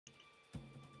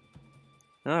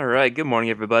Alright, good morning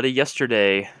everybody.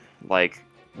 Yesterday, like,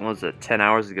 what was it, 10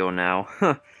 hours ago now?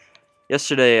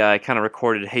 Yesterday I kind of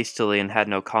recorded hastily and had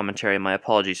no commentary, my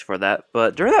apologies for that.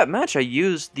 But during that match I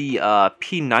used the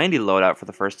P90 loadout for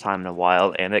the first time in a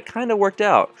while, and it kind of worked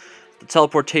out. The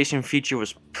teleportation feature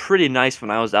was pretty nice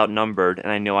when I was outnumbered,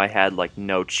 and I knew I had, like,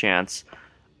 no chance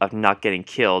of not getting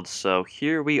killed. So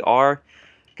here we are,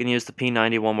 gonna use the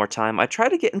P90 one more time. I tried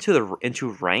to get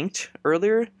into ranked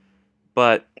earlier,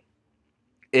 but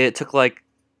it took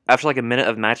after a minute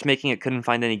of matchmaking, it couldn't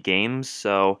find any games,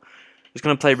 so I'm just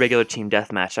gonna play regular team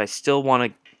deathmatch. I still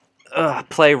want to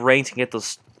play ranked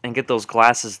and get those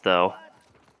glasses though.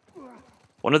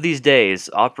 One of these days,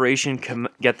 Operation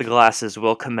Get the Glasses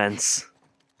will commence.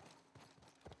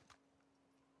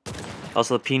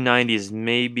 Also, the P90 is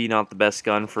maybe not the best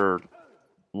gun for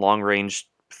long-range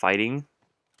fighting.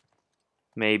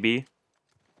 Maybe.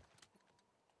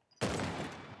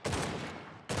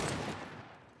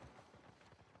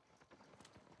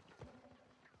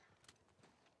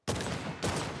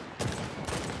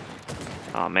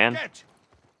 Oh man.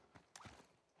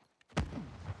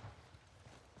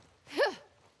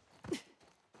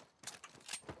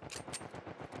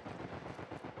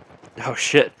 Oh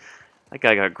shit. That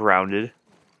guy got grounded.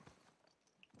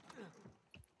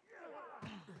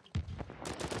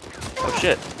 Oh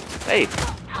shit. Hey.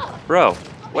 Bro.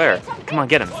 Where? Come on,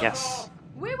 get him. Yes.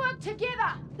 We work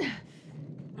together.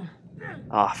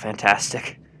 Ah,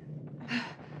 fantastic.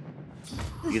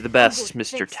 You're the best,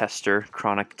 Mr. Tester,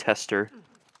 Chronic Tester.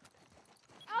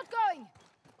 Outgoing.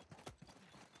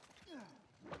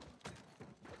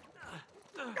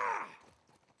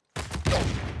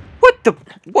 What the?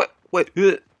 What?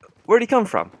 Where'd he come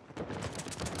from?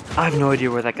 I have no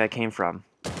idea where that guy came from.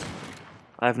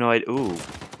 I have no idea. Ooh.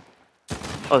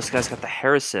 Oh, this guy's got the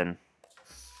Harrison.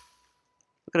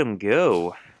 Look at him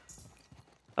go.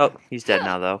 Oh, he's dead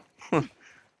now, though.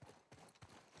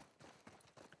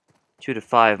 2 to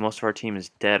 5. Most of our team is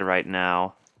dead right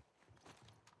now.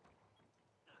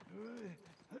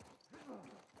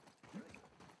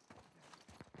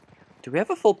 Do we have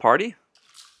a full party?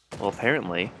 Well,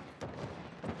 apparently.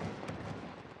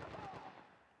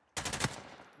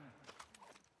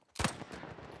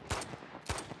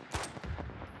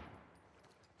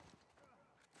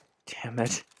 Damn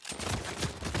it.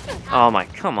 Oh my,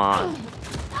 come on.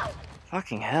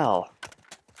 Fucking hell.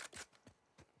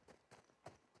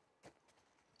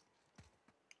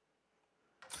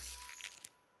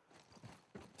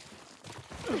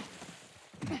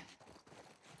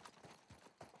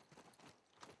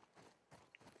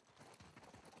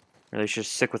 Really should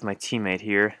stick with my teammate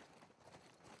here.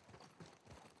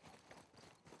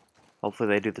 Hopefully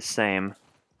they do the same.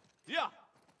 Yeah.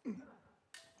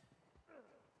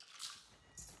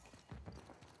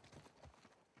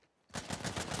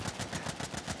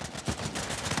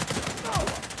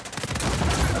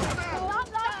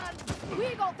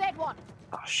 We got that one.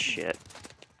 Oh shit.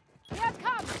 Here it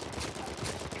comes.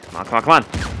 Come on, come on, come on.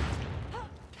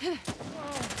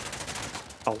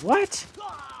 Oh, what?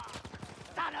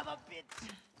 Son of a bitch.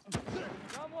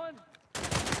 Someone.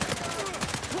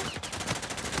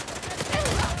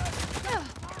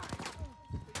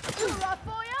 Right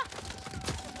for ya.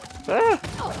 Ah.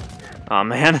 Oh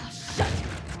man.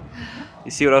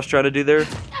 You see what I was trying to do there?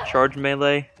 Charge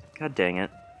melee? God dang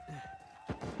it.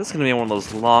 This is gonna be one of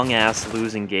those long-ass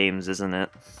losing games, isn't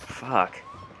it? Fuck.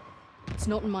 It's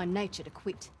not in my nature to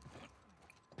quit.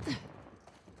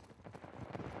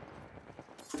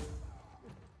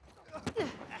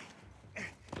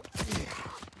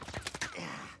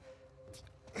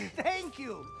 Thank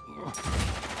you.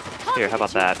 Here, how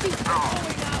about that?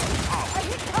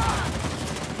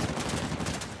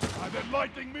 I've been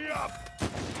lighting me up.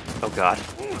 Oh god.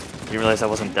 You realize I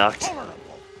wasn't ducked?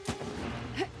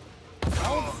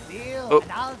 Oh.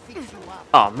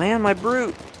 Oh man, my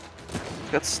brute!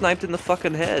 Got sniped in the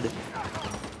fucking head.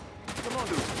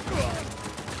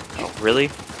 Oh, really?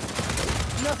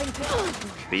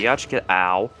 Biatch, get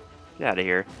ow. Get out of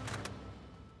here.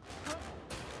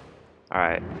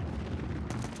 Alright.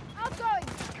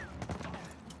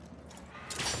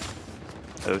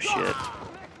 Oh shit.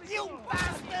 You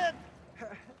bastard!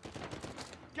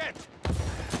 Get.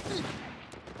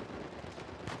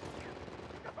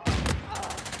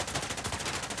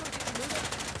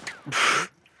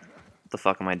 What the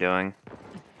fuck am I doing?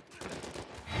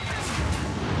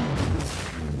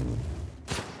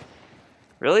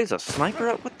 Really? Is a sniper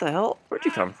up? What the hell? Where'd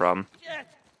you come from?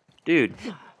 Dude.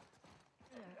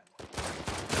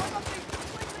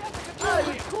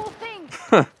 Cool thing.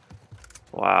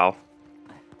 Wow.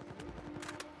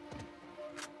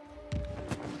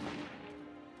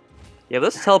 Yeah,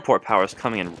 but this teleport power is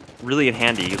coming in really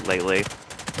handy lately.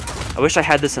 I wish I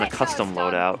had this in a custom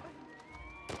loadout.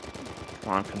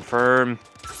 Come on, confirm.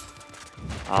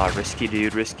 Ah, risky,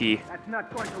 dude, risky. That's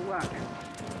not going to work.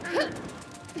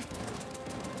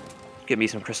 Get me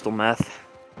some crystal meth.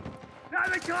 Now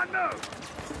they can't move.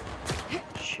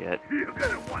 Shit. You're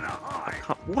gonna wanna hide.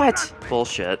 What?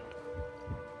 Bullshit.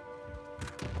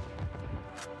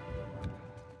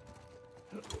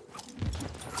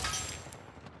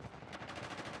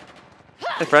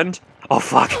 Hey, friend. Oh,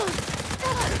 fuck. Target's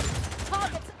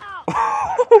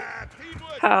out.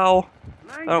 How?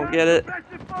 I don't get it.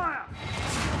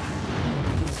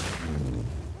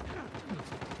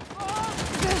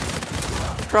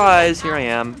 Surprise, here I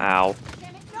am. Ow.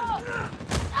 Damn it, no.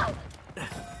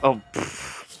 Oh,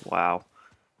 pff, wow.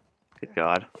 Good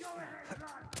God.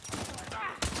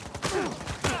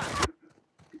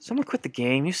 Someone quit the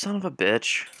game, you son of a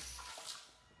bitch.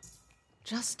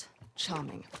 Just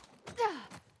charming.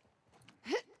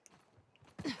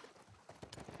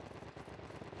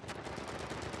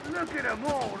 Look at them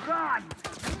all run.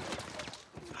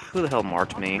 Who the hell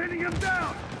marked me? Pinning them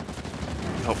down.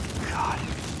 Oh, God.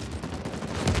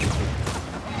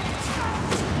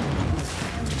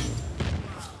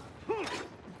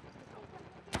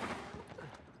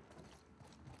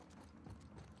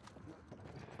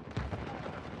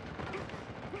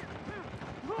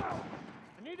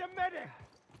 I need a medic.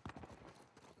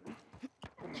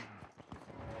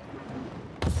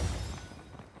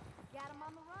 Got him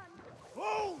on the run.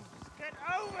 Fools, get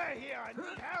over here. I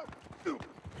need help.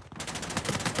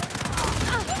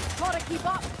 Gotta keep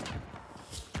up.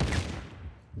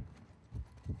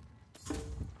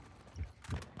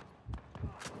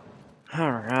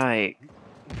 Alright.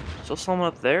 Still someone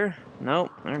up there?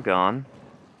 Nope, they're gone.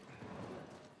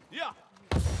 Yeah.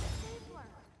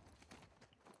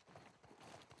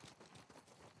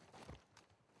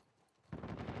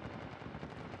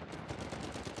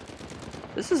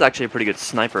 This is actually a pretty good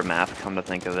sniper map, come to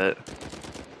think of it.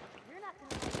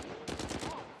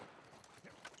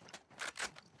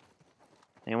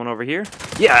 Anyone over here?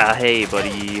 Yeah, hey,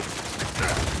 buddy.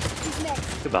 Who's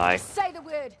next? Goodbye. Say the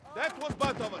word. That was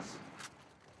both of us.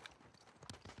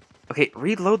 Okay,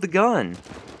 reload the gun.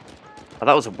 Oh,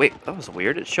 that was wait, that was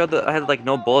weird. It showed that I had like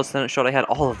no bullets, then it showed I had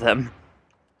all of them.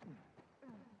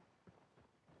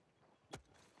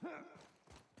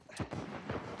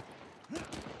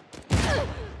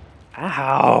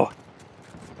 Ow.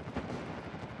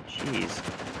 Jeez.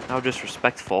 How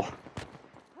disrespectful.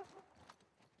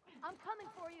 I'm coming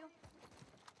for you.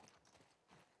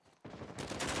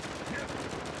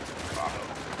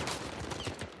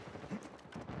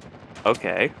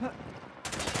 Okay.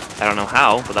 I don't know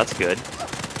how, but that's good.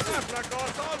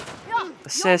 Yeah,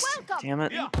 Assist. you're welcome. Damn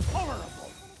it. Yeah,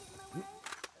 horrible.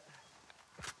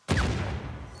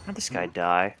 How'd this guy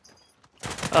die?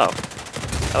 Oh.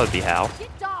 That would be how.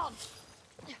 Get down.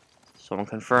 Someone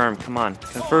confirm. Come on.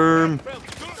 Confirm.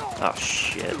 Oh,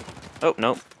 shit. Oh,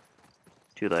 nope.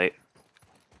 Too late.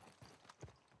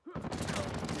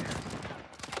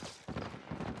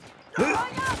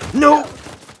 No!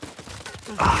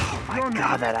 Oh my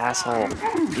god, that asshole.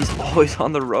 He's always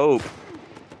on the rope.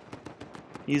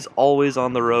 He's always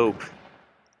on the rope.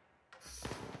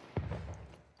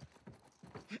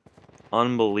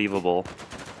 Unbelievable.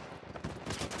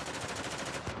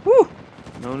 Woo!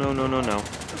 No, no, no, no, no.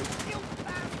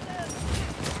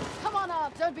 Come on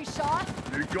up. Don't be shy.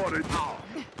 You got it.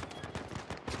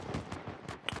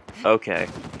 Okay.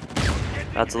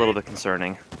 That's a little bit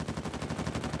concerning.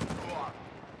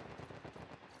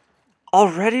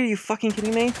 Already? Are you fucking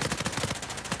kidding me?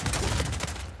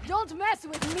 Don't mess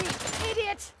with me,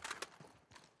 idiot.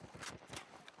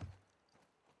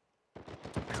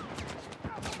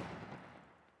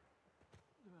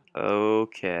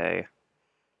 Okay.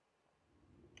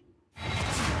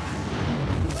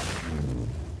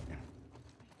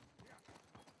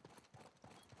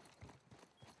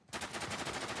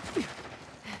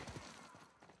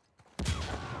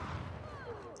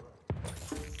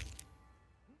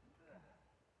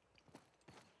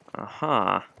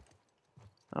 Uh-huh.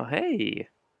 Oh, hey.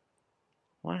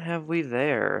 What have we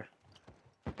there?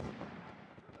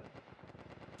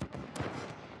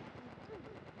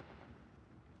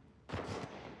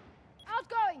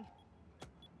 Outgoing.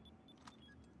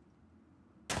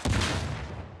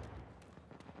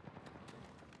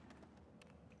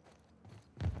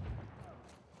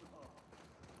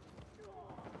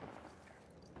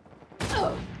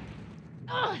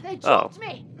 They dropped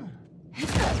me.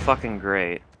 That's fucking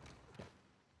great.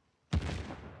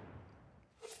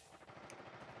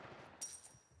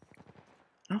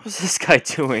 What was this guy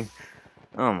doing?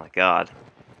 Oh my god.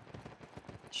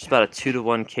 Just about a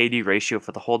 2-to-1 KD ratio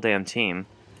for the whole damn team.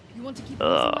 You want to keep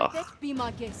losing like Ugh. that? Be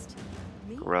my guest.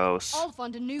 Me? Gross. I'll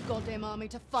find a new goddamn army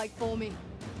to fight for me.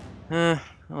 That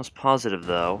was positive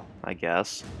though, I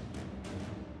guess.